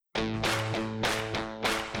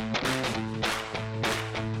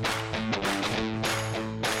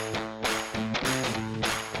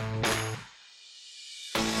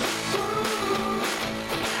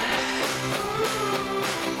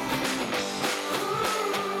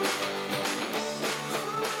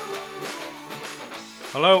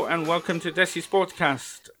Hello and welcome to Desi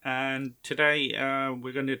Sportscast. And today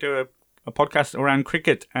we're going to do a podcast around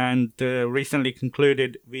cricket and the recently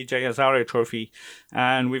concluded Vijay Hazare Trophy.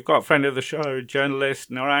 And we've got a friend of the show,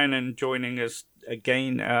 journalist Narayanan, joining us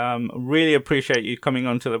again. Really appreciate you coming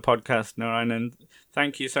onto the podcast, Narayanan.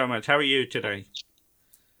 Thank you so much. How are you today?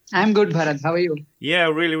 I'm good, Bharat. How are you? Yeah,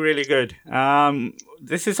 really, really good.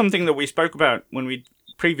 This is something that we spoke about when we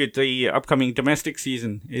previewed the upcoming domestic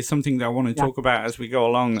season. Is something that I want to talk about as we go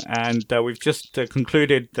along, and we've just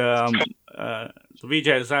concluded the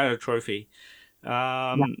Vijay Hazare Trophy.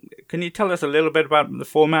 Can you tell us a little bit about the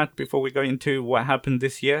format before we go into what happened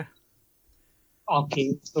this year?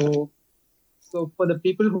 Okay, so for the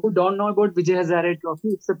people who don't know about Vijay Hazare Trophy,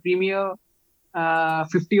 it's a premier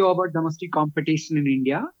 50-over domestic competition in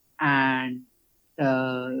India, and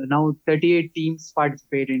now 38 teams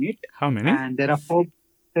participate in it. How many? And there are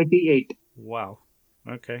 38. Wow.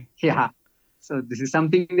 Okay. Yeah. So this is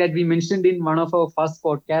something that we mentioned in one of our first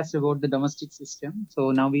podcasts about the domestic system.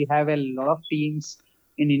 So now we have a lot of teams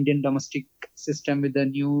in Indian domestic system with the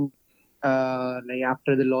new, like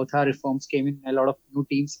after the Lotha reforms came in, a lot of new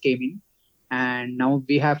teams came in, and now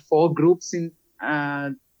we have 4 groups in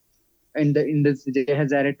the Vijay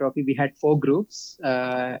Hazare Trophy. We had 4 groups: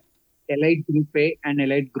 Elite Group A and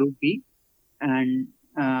Elite Group B, and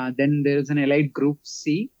then there is an Elite Group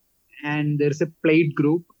C, and there is a Plate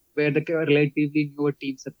Group where the relatively newer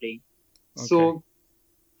teams are playing. Okay. So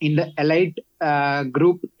in the Elite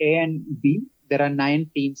Group A and B, there are 9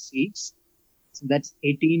 teams each. So that's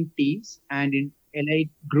 18 teams. And in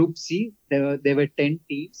Elite Group C, there were 10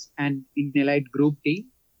 teams. And in Elite Group D,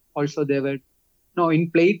 also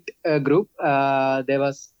in Plate Group, there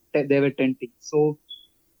were 10 teams. So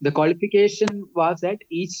the qualification was that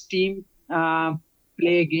each team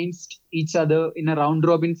play against each other in a round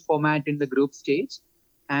robin format in the group stage,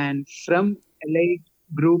 and from Elite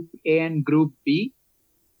Group A and Group B,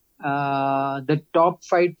 the top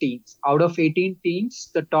 5 teams out of 18 teams,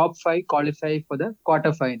 the top 5 qualify for the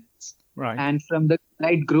quarterfinals. Right. And from the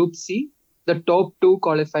Elite Group C, the top 2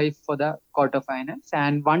 qualify for the quarterfinals,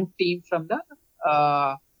 and one team from the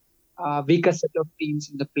weaker set of teams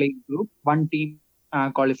in the Plate Group, one team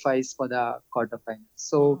qualifies for the quarterfinals.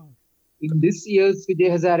 So in this year's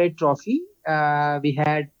Vijay Hazare Trophy, we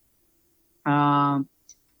had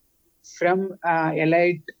from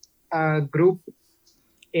Elite Group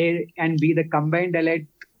A and B, the combined Elite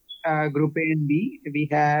Group A and B, we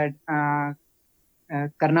had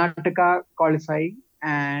Karnataka qualifying,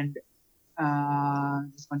 and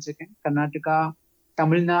just one second, Tamil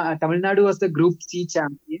Nadu was the Group C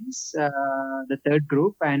champions, the third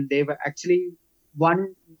group, and they were actually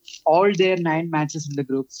won all their 9 matches in the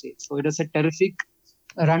group stage. So it was a terrific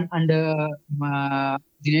run under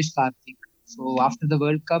Dinesh Karthik. So after the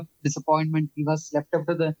World Cup disappointment, he was left out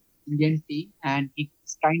of the Indian team, and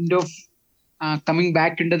he's kind of coming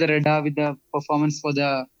back into the radar with the performance for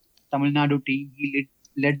the Tamil Nadu team. He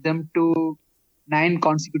led them to 9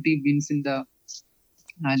 consecutive wins in the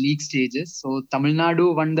league stages. So Tamil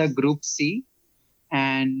Nadu won the Group C,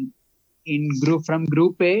 and from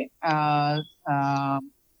Group A,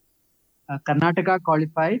 Karnataka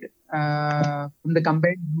qualified. From the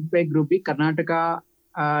combined Group A, Group B, Karnataka,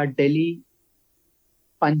 Delhi,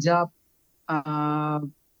 Punjab,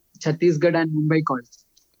 Chhattisgarh, and Mumbai qualified.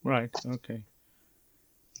 Right. Okay.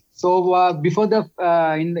 So before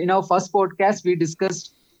in our first podcast, we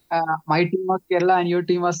discussed my team was Kerala and your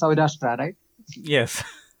team was Saurashtra, right? Yes.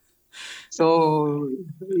 So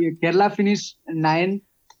Kerala finished 9th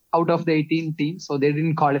out of the 18 teams, so they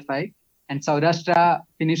didn't qualify, and Saurashtra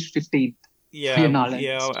finished 15th.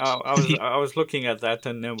 I was looking at that,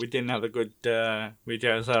 and we didn't have a good Vijay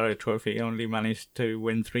Hazare Trophy. Only managed to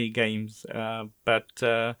win 3 games, but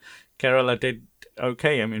Kerala did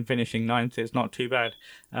okay. I mean, finishing 9th is not too bad.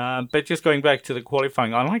 But just going back to the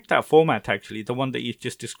qualifying, I like that format actually, the one that you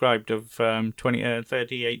just described of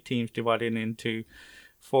 38 teams divided into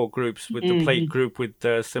 4 groups, with the Plate Group with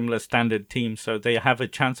similar standard teams, so they have a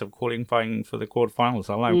chance of qualifying for the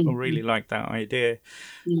quarterfinals. I really like that idea.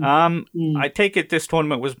 I take it this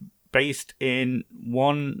tournament was based in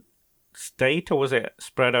one state, or was it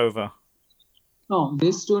spread over? No,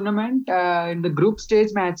 this tournament in the group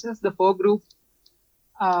stage matches, the 4 groups,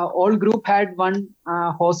 all group had one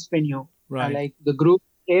host venue. Right. Like the Group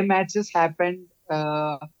A matches happened.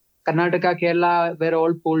 Karnataka, Kerala were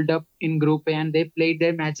all pulled up in Group A, and they played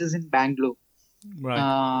their matches in Bangalore.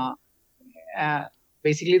 Right.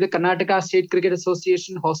 Basically, the Karnataka State Cricket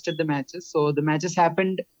Association hosted the matches. So the matches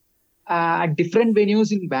happened at different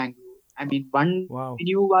venues in Bangalore. I mean,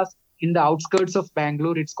 venue was in the outskirts of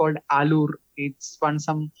Bangalore. It's called Alur. It's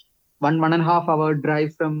some 1.5 hour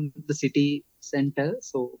drive from the city center.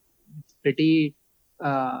 So it's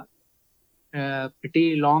uh,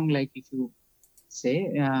 pretty long, like if you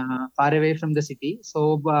say, far away from the city.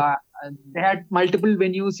 So they had multiple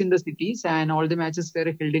venues in the cities, and all the matches were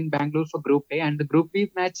held in Bangalore for Group A, and the Group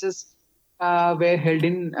B matches were held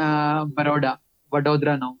in Vadodara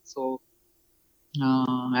now. So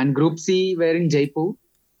and Group C were in Jaipur,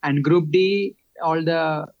 and Group D, all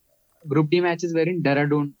the Group D matches were in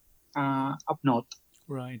Dehradun, up north.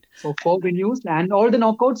 Right. So 4 venues, and all the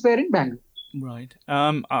knockouts were in Bangalore. Right.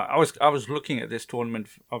 I was looking at this tournament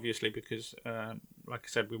obviously because, like I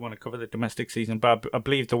said, we want to cover the domestic season, but I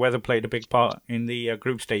believe the weather played a big part in the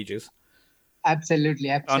group stages. Absolutely.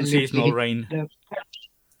 Unseasonal rain.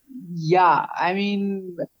 Yeah, I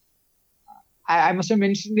mean, I must have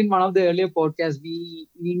mentioned in one of the earlier podcasts, in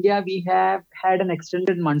India we have had an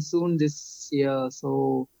extended monsoon this year.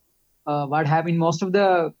 So what happened? Most of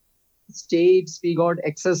the states we got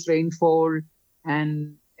excess rainfall,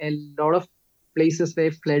 and a lot of places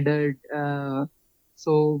were flooded.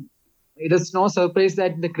 So it is no surprise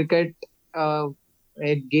that the cricket, a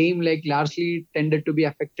game like largely tended to be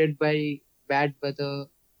affected by bad weather.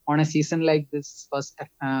 On a season like this, first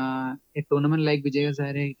a tournament like Vijay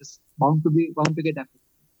Hazare, it is bound to get affected.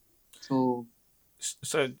 So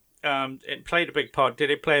it played a big part. Did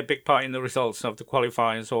it play a big part in the results of the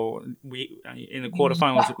qualifiers, or in the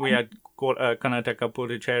quarterfinals we had Karnataka,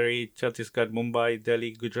 Puducherry, Chhattisgarh, Mumbai,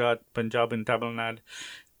 Delhi, Gujarat, Punjab, and Tamil Nadu.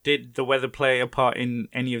 Did the weather play a part in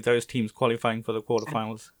any of those teams qualifying for the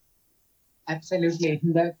quarterfinals? Absolutely.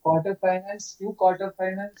 In the quarterfinals, two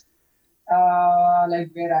quarterfinals,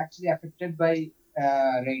 were actually affected by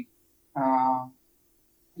rain.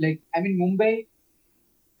 Mumbai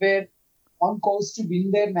were on course to win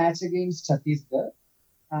their match against Chhattisgarh.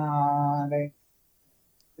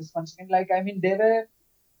 This one second, they were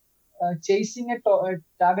chasing a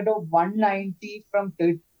target of 190 from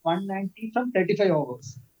 35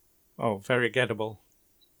 overs. Oh, very gettable.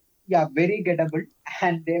 Yeah, very gettable.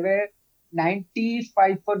 And they were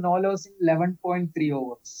 95 for no loss in 11.3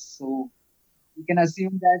 overs. So you can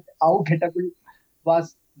assume that how gettable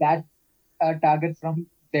was that target from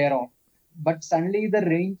there on. But suddenly the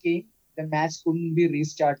rain came, the match couldn't be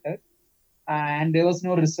restarted, and there was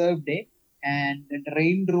no reserve day. And the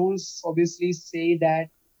rain rules obviously say that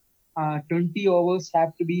 20 overs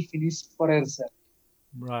have to be finished for a reserve.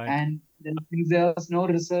 Right. And then since there was no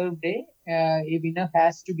reserve day, a winner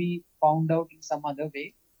has to be found out in some other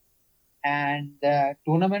way. And the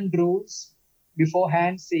tournament rules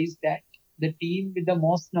beforehand says that the team with the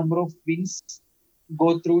most number of wins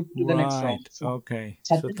go through to the next round. So okay.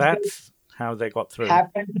 So that's how they got through.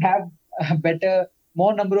 Happened to have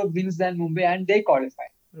more number of wins than Mumbai, and they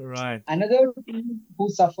qualified. Right. Another team who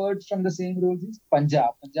suffered from the same rules is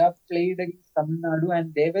Punjab. Punjab played against Tamil Nadu,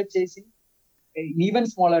 and they were chasing an even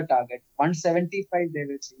smaller target. 175 they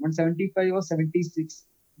were chasing. 175 or 76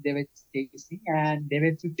 they were chasing, and they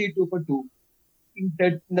were 52 for 2 in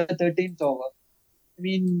the 13th over. I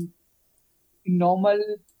mean, in normal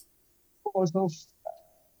course of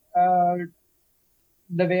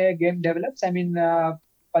the way a game develops,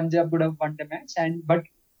 Punjab would have won the match, but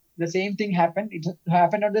the same thing happened. It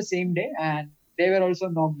happened on the same day, and they were also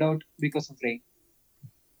knocked out because of rain.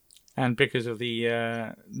 And because of the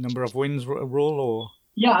number of wins rule, or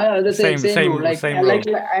the same rule. Same rule.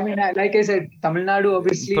 Like I said, Tamil Nadu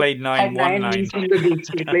obviously played 9 wins from the groups.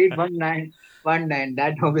 They played 1-9.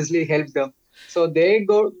 That obviously helped them. So they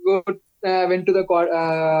went to the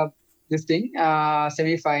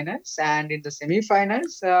semi-finals, and in the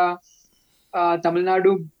semi-finals, Tamil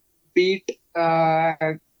Nadu beat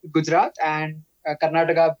Gujarat, and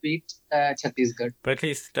Karnataka beat Chhattisgarh. But at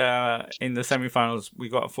least in the semi-finals, we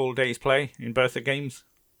got a full day's play in both the games.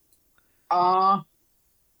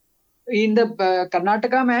 In the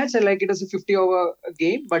Karnataka match, it was a 50-over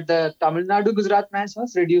game, but the Tamil Nadu Gujarat match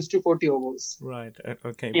was reduced to 40 overs. Right.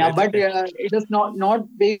 Okay. Yeah, but it was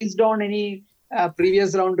not based on any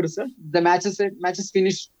previous round result. The matches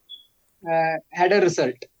finished had a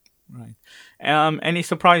result. Right. Any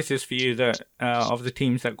surprises for you that of the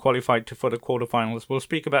teams that qualified for the quarterfinals? We'll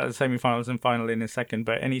speak about the semi-finals and final in a second,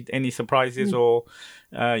 but any surprises or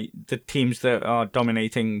the teams that are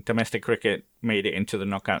dominating domestic cricket made it into the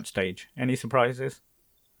knockout stage? Any surprises?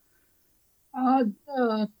 Tamil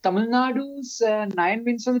Nadu's 9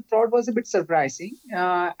 wins on the trot was a bit surprising,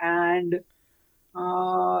 and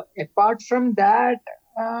apart from that,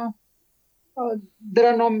 there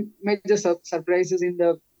are no major surprises in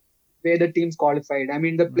the way the teams qualified.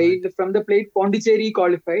 From the plate, Pondicherry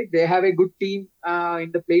qualified. They have a good team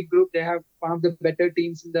in the plate group. They have one of the better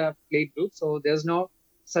teams in the plate group. So there's no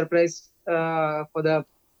surprise for the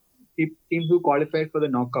teams who qualified for the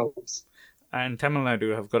knockouts. And Tamil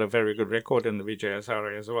Nadu have got a very good record in the Vijay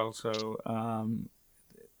Hazare as well, so I'm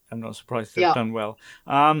not surprised they've done well.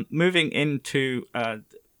 Moving into,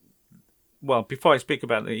 before I speak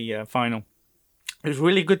about the final, it was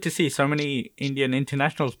really good to see so many Indian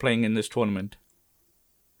internationals playing in this tournament.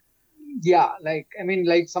 Yeah, like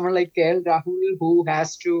someone like KL Rahul, who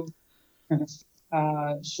has to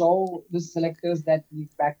show the selectors that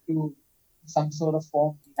he's back to some sort of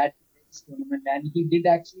form. He had to play this tournament, and he did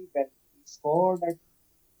actually well. He scored at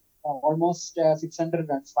almost 600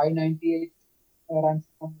 runs, 598 runs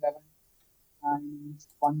from 11, and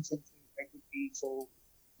 1 century, if I could be. So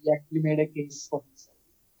he actually made a case for himself.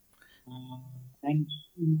 And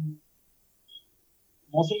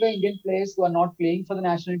most of the Indian players who are not playing for the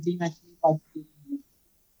national team actually participated.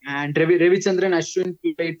 And Ravichandran Ashwin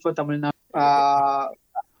played for Tamil Nadu.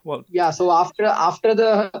 So after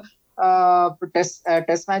the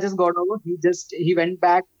test matches got over, he went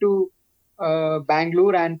back to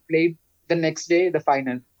Bangalore and played the next day the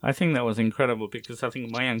final. I think that was incredible because I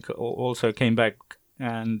think Mayank also came back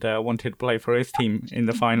and wanted to play for his team in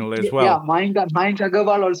the final as well. Yeah, Mayank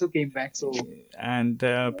Agarwal also came back. So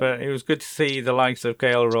but it was good to see the likes of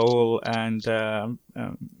KL Rahul and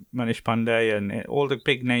Manish Pandey and all the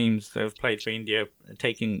big names that have played for India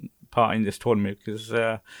taking part in this tournament because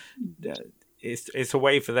it's a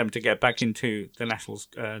way for them to get back into the national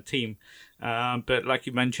team. But like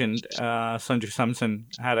you mentioned, Sanju Samson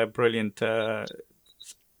had a brilliant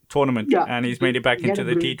tournament and he's made it back into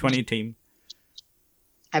the T20 team.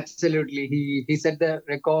 Absolutely. He set the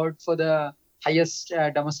record for the highest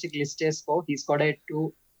domestic list A score. He scored a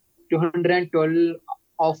 212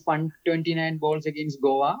 of 129 balls against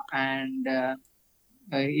Goa, and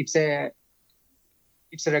it's a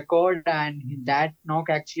record, and that knock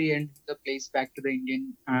actually ended the place back to the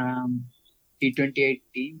Indian T28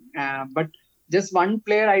 team. But just one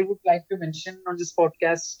player I would like to mention on this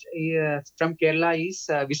podcast from Kerala is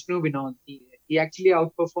Vishnu Vinod. He actually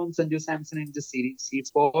outperformed Sanju Samson in the series. He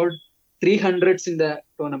scored 300s in the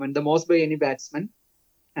tournament, the most by any batsman,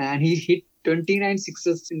 and he hit 29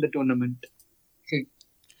 sixes in the tournament.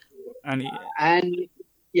 And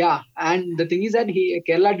the thing is that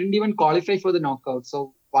Kerala didn't even qualify for the knockout.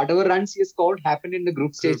 So whatever runs he scored happened in the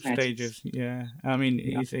group stages. Yeah, I mean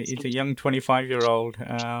he's a young 25-year-old.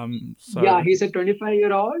 He's a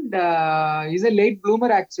 25-year-old. He's a late bloomer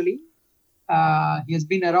actually. He has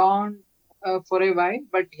been around for a while,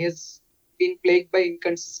 but he has been plagued by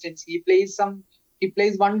inconsistency. He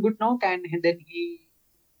plays one good knock and then he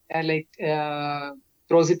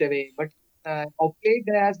throws it away. But of late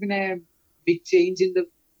there has been a big change in the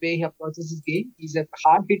way he approaches his game. He's a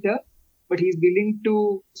hard hitter, but he's willing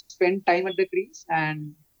to spend time at the crease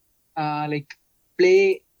and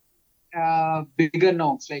play bigger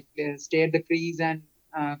knocks, stay at the crease and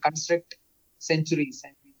construct centuries.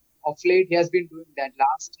 And of late, he has been doing that.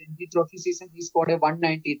 Last Ranji Trophy season, he scored a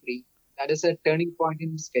 193. That is a turning point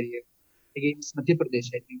in his career against Madhya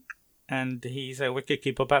Pradesh, I think. And he's a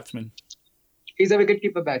wicketkeeper batsman. He's a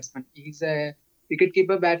wicketkeeper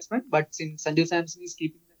batsman. But since Sanju Samson is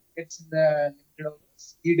keeping the wickets in the limited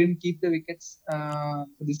overs, he didn't keep the wickets for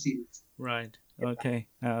the series. Right. Okay.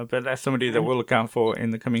 But that's somebody that we'll look out for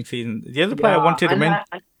in the coming season. The other player I wanted to mention,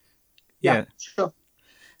 sure,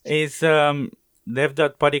 is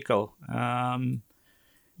Devdutt Padikkal.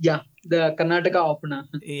 The Karnataka opener.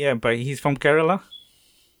 Yeah, but he's from Kerala.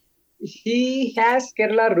 He has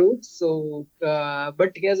Kerala roots, so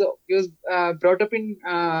but he was brought up in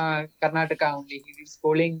Karnataka only. He is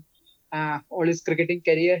bowling. All his cricketing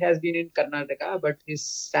career has been in Karnataka, but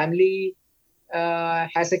his family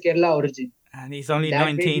has a Kerala origin. And he's only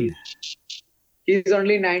 19. He's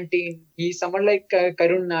only 19. He's someone like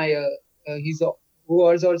Karun Nair. Who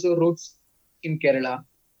also roots in Kerala.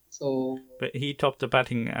 So, but he topped the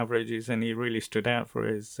batting averages and he really stood out for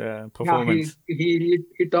his performance. He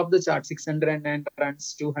topped the chart, 609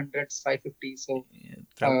 runs, 200s, 550. So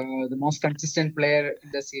the most consistent player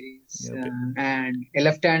in the series. And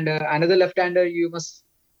another left-hander we must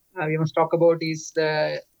talk about is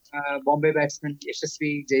the Bombay batsman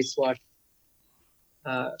Yashasvi Jaiswal.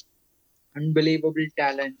 Unbelievable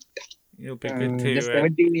talent. He'll be good too. Just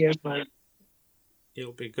 17 years old.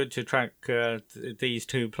 It'll be good to track these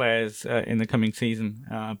two players in the coming season,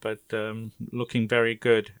 but looking very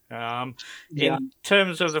good. In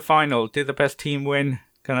terms of the final, did the best team win,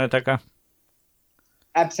 Karnataka?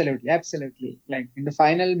 Absolutely. Like in the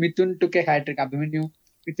final, Mithun took a hat-trick. Mithun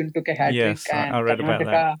took a hat-trick. Yes, I read about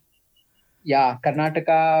that. Yeah,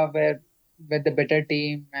 Karnataka were the better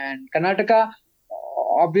team. And Karnataka,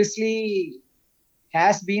 obviously,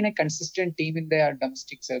 has been a consistent team in their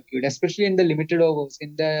domestic circuit, especially in the limited overs.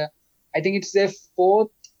 I think it's their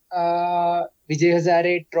fourth Vijay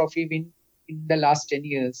Hazare Trophy win in the last 10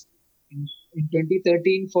 years. In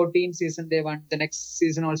 2013-14 season, they won. The next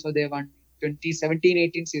season also they won.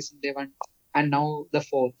 2017-18 season, they won. And now the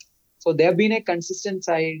fourth. So they have been a consistent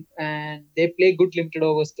side and they play good limited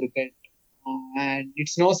overs cricket. And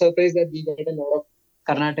it's no surprise that we get a lot of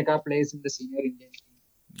Karnataka players in the senior Indian team.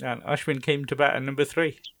 And Ashwin came to bat at number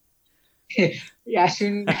 3. Yeah,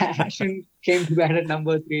 Ashwin came to bat at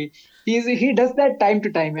number 3. He does that time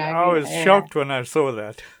to time. I was shocked when I saw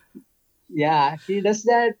that. Yeah, he does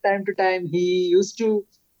that time to time. He used to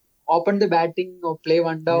open the batting or play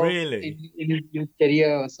one down in his youth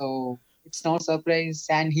career. So it's no surprise.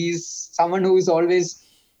 And he's someone who is always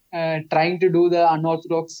trying to do the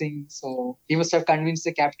unorthodox thing. So he must have convinced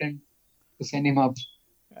the captain to send him up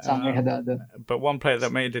some way or the other. But one player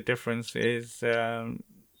that made a difference is KL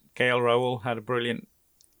Rahul had a brilliant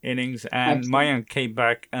innings, and Mayank came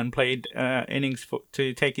back and played innings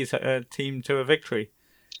to take his team to a victory.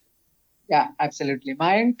 Yeah, absolutely.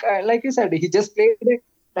 Mayank, like you said, he just played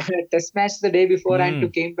a test match the day before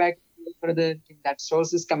and came back for the team. That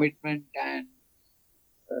shows his commitment, and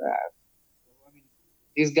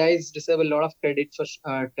these guys deserve a lot of credit for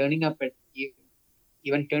turning up at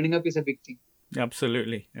even turning up is a big thing.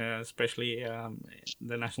 Absolutely, especially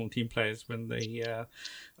the national team players when they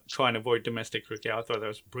try and avoid domestic cricket. I thought that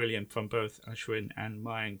was brilliant from both Ashwin and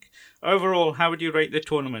Mayank. Overall, how would you rate the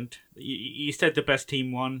tournament? You said the best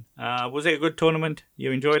team won. Was it a good tournament?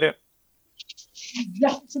 You enjoyed it?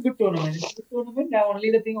 Yeah, it's a good tournament. The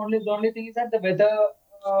only thing is that the weather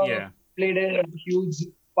played a huge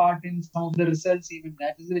part in some of the results. Even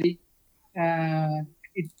that is very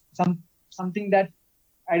something that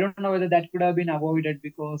I don't know whether that could have been avoided,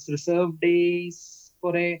 because reserve days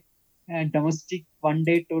for a domestic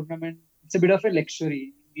one-day tournament, it's a bit of a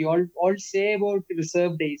luxury. We all say about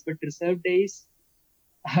reserve days, but reserve days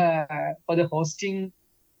for the hosting,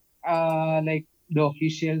 like the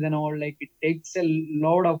officials and all, like it takes a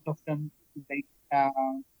lot out of them, like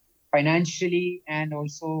financially and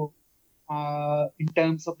also in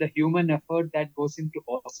terms of the human effort that goes into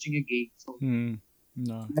hosting a game. So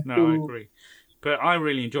I agree. But I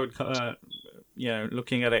really enjoyed,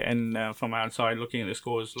 looking at it and from outside, looking at the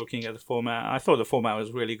scores, looking at the format. I thought the format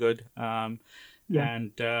was really good. And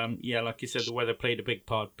like you said, the weather played a big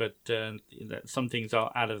part. But some things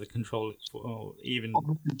are out of the control for even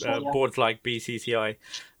boards like BCCI.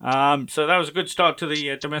 So that was a good start to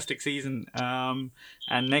the domestic season. And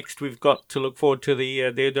next, we've got to look forward to the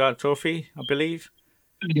Viyay Trophy, I believe.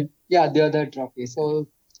 Yeah, the other trophy. So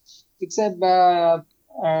it's a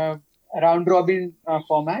round robin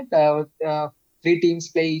format. 3 teams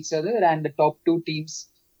play each other, and the top 2 teams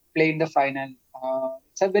play in the final.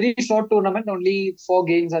 It's a very short tournament; only 4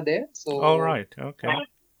 games are there. So, all right, okay.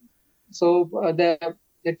 So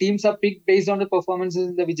the teams are picked based on the performances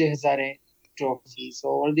in the Vijay Hazare Trophy. So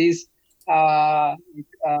all these Padikkal,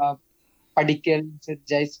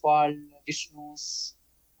 Jaiswal, Vishnus,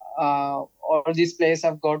 all these players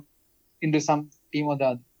have got into some team or the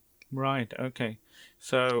other. Right. Okay.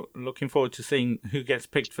 So looking forward to seeing who gets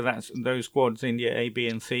picked for those squads, India A, B,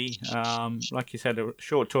 and C. Like you said, a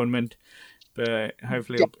short tournament, but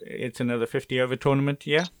hopefully it's another 50-over tournament.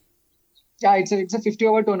 Yeah. Yeah, it's a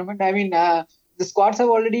 50-over tournament. I mean, the squads have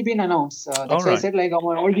already been announced. That's why I said, like,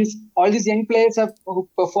 all these young players who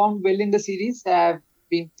performed well in the series have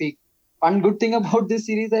been picked. One good thing about this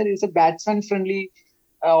series is that it's a batsman friendly.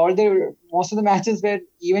 Most of the matches where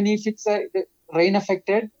even if it's rain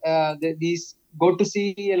affected, these go to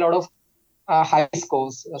see a lot of high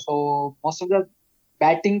scores. So most of the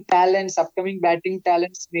upcoming batting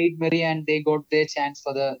talents made merry, and they got their chance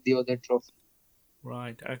for the other trophy.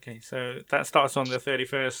 Right, okay. So that starts on the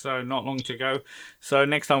 31st, so not long to go. So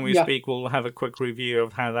next time we speak, we'll have a quick review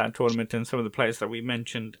of how that tournament and some of the players that we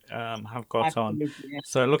mentioned have got on. Yes.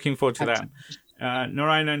 So looking forward to that.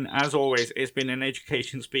 Narayanan, as always, it's been an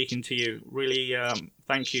education speaking to you. Really,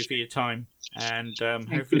 thank you for your time. And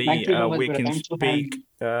hopefully we can speak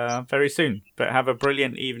very soon. But have a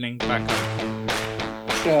brilliant evening back home.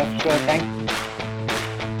 Sure. Thank you.